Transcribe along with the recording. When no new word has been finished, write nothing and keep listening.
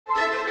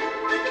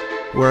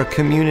We're a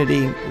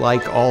community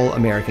like all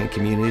American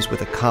communities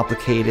with a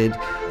complicated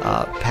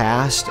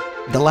past.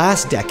 The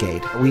last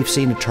decade, we've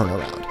seen a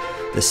turnaround.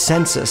 The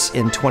census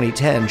in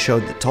 2010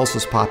 showed that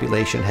Tulsa's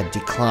population had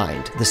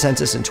declined. The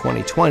census in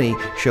 2020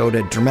 showed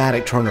a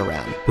dramatic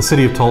turnaround. The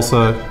city of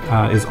Tulsa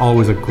is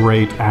always a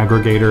great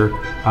aggregator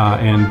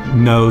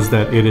and knows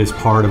that it is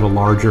part of a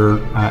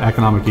larger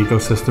economic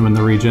ecosystem in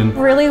the region.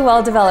 Really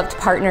well-developed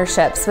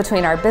partnerships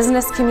between our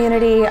business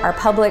community, our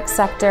public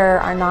sector,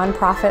 our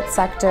nonprofit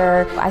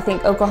sector. I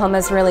think Oklahoma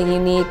is really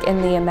unique in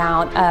the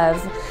amount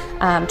of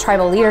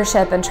tribal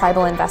leadership and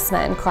tribal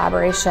investment and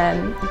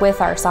collaboration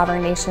with our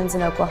sovereign nations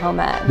in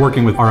Oklahoma.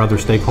 Working with our other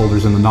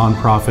stakeholders in the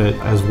nonprofit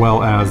as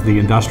well as the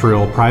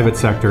industrial private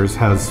sectors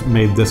has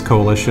made this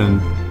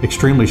coalition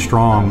extremely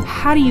strong.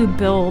 How do you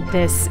build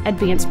this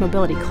advanced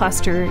mobility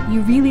cluster?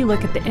 You really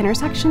look at the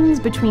intersections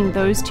between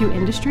those two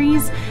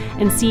industries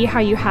and see how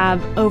you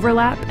have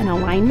overlap and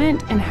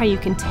alignment and how you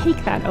can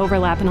take that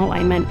overlap and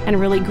alignment and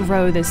really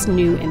grow this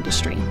new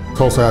industry.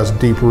 Tulsa has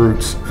deep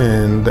roots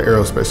in the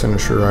aerospace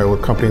industry, right,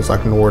 with companies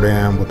like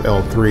NORDAM, with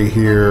L3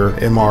 here,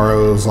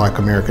 MROs like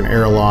American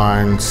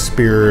Airlines,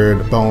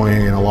 Spirit,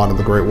 Boeing, and a lot of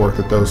the great work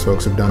that those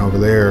folks have done over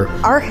there.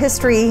 Our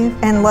history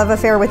and love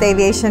affair with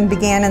aviation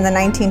began in the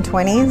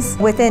 1920s.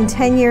 Within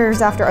 10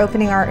 years after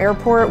opening our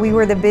airport, we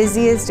were the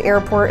busiest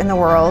airport in the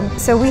world.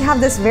 So we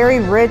have this very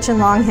rich and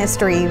long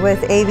history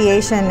with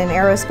aviation and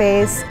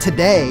aerospace.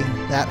 Today,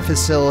 that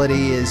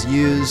facility is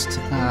used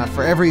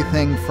for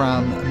everything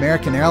from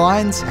American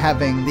Airlines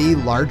having the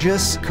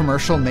largest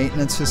commercial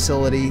maintenance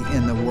facility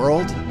in the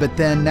world, but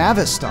then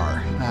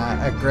Navistar,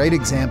 a great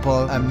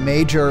example, a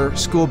major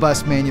school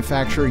bus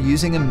manufacturer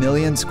using 1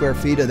 million square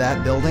feet of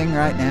that building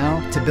right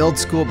now to build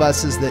school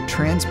buses that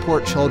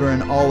transport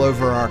children all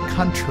over our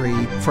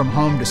country from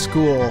home to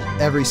school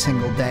every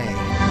single day.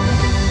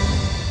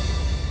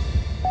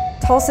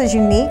 Tulsa is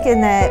unique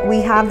in that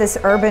we have this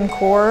urban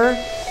core,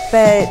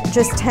 but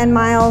just 10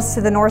 miles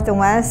to the north and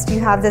west, you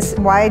have this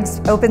wide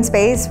open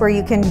space where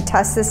you can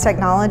test this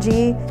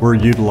technology. We're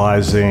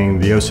utilizing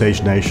the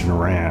Osage Nation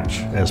Ranch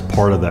as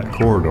part of that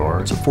corridor.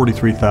 It's a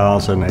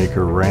 43,000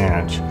 acre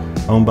ranch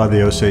owned by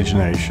the Osage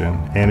Nation,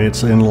 and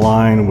it's in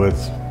line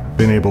with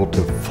being able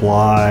to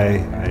fly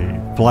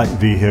a flight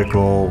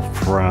vehicle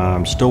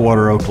from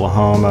Stillwater,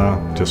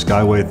 Oklahoma to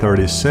Skyway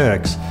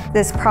 36.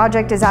 This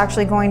project is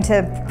actually going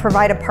to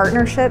provide a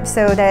partnership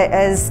so that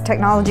as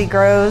technology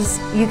grows,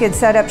 you could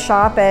set up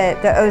shop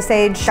at the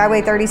Osage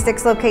Skyway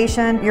 36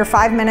 location. You're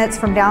 5 minutes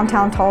from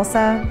downtown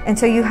Tulsa. And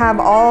so you have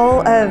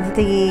all of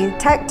the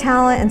tech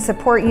talent and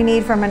support you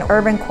need from an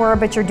urban core,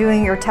 but you're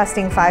doing your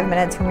testing 5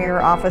 minutes from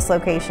your office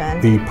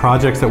location. The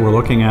projects that we're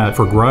looking at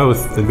for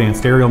growth,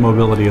 advanced aerial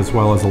mobility as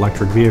well as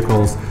electric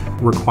vehicles,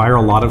 require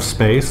a lot of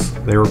space,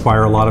 they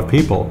require a lot of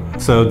people.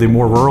 So the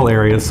more rural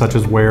areas, such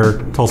as where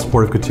Tulsa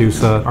Port of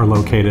Catoosa are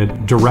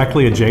located,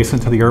 directly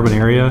adjacent to the urban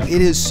area. It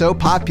is so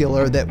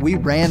popular that we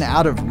ran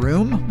out of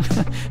room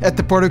at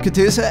the Port of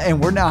Catoosa,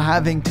 and we're now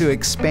having to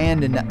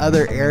expand into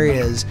other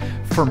areas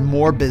for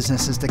more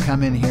businesses to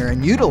come in here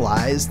and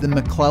utilize the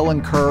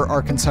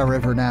McClellan-Kerr-Arkansas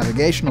River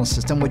Navigational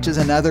System, which is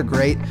another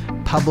great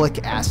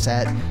public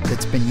asset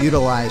that's been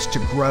utilized to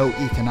grow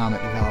economic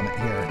development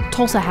here.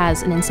 Tulsa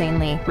has an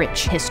insanely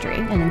rich history,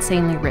 an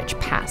insanely rich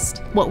past.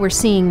 What we're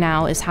seeing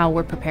now is how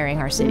we're preparing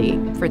our city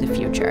for the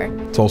future.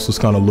 Tulsa's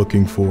kind of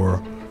looking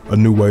for a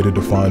new way to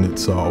define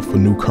itself, a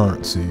new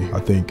currency. I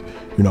think,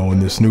 in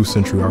this new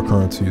century, our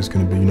currency is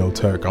going to be,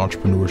 tech,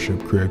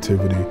 entrepreneurship,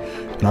 creativity.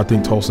 And I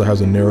think Tulsa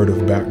has a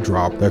narrative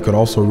backdrop that could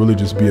also really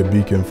just be a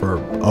beacon for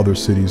other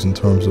cities in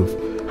terms of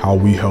how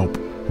we help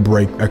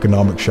break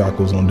economic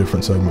shackles on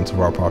different segments of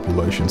our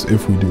populations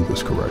if we do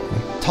this correctly.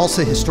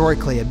 Tulsa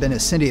historically had been a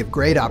city of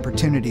great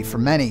opportunity for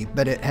many,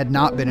 but it had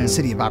not been a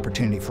city of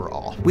opportunity for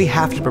all. We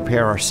have to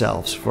prepare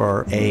ourselves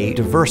for a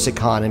diverse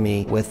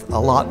economy with a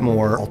lot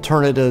more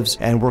alternatives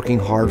and working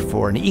hard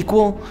for an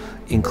equal,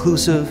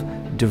 inclusive,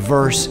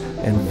 diverse,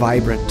 and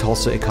vibrant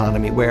Tulsa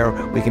economy where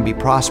we can be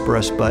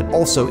prosperous but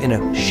also in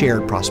a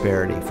shared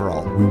prosperity for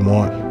all. We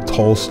want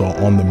Tulsa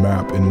on the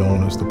map and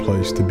known as the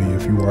place to be.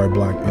 If you are a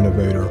black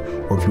innovator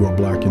or if you are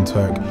black in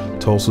tech,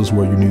 Tulsa's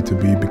where you need to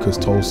be because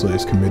Tulsa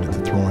is committed to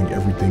throwing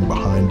everything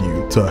behind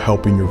you, to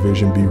helping your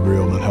vision be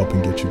real and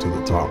helping get you to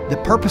the top. The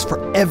purpose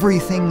for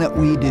everything that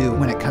we do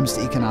when it comes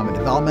to economic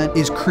development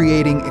is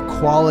creating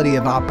equality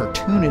of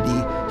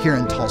opportunity here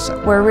in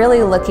Tulsa. We're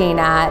really looking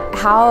at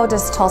how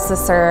does Tulsa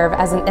serve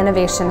as an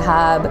innovation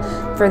hub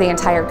for the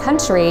entire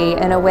country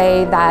in a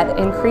way that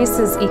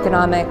increases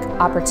economic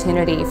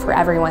opportunity for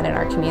everyone in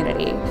our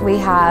community. We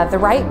have the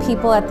right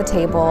people at the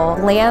table,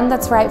 land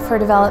that's right for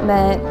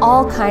development,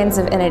 all kinds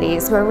of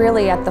entities who are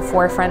really at the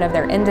forefront of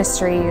their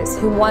industries,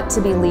 who want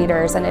to be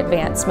leaders in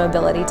advanced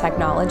mobility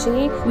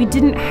technology. We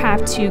didn't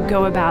have to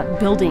go about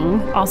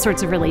building all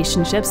sorts of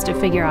relationships to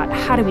figure out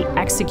how do we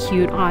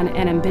execute on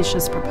an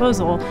ambitious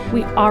proposal.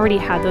 We already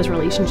had those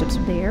relationships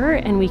there,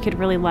 and we could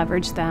really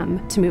leverage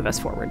them to move us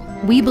forward.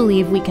 We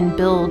believe we can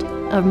build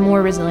a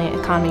more resilient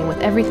economy with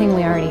everything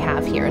we already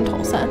have here in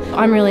Tulsa.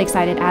 I'm really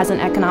excited as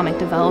an economic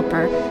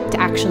developer to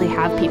actually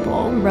have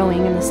people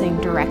rowing in the same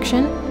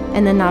direction.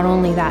 And then not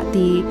only that,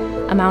 the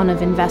amount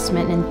of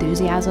investment and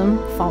enthusiasm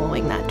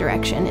following that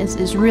direction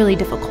is really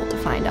difficult to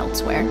find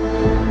elsewhere.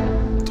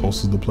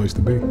 Tulsa's the place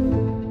to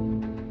be.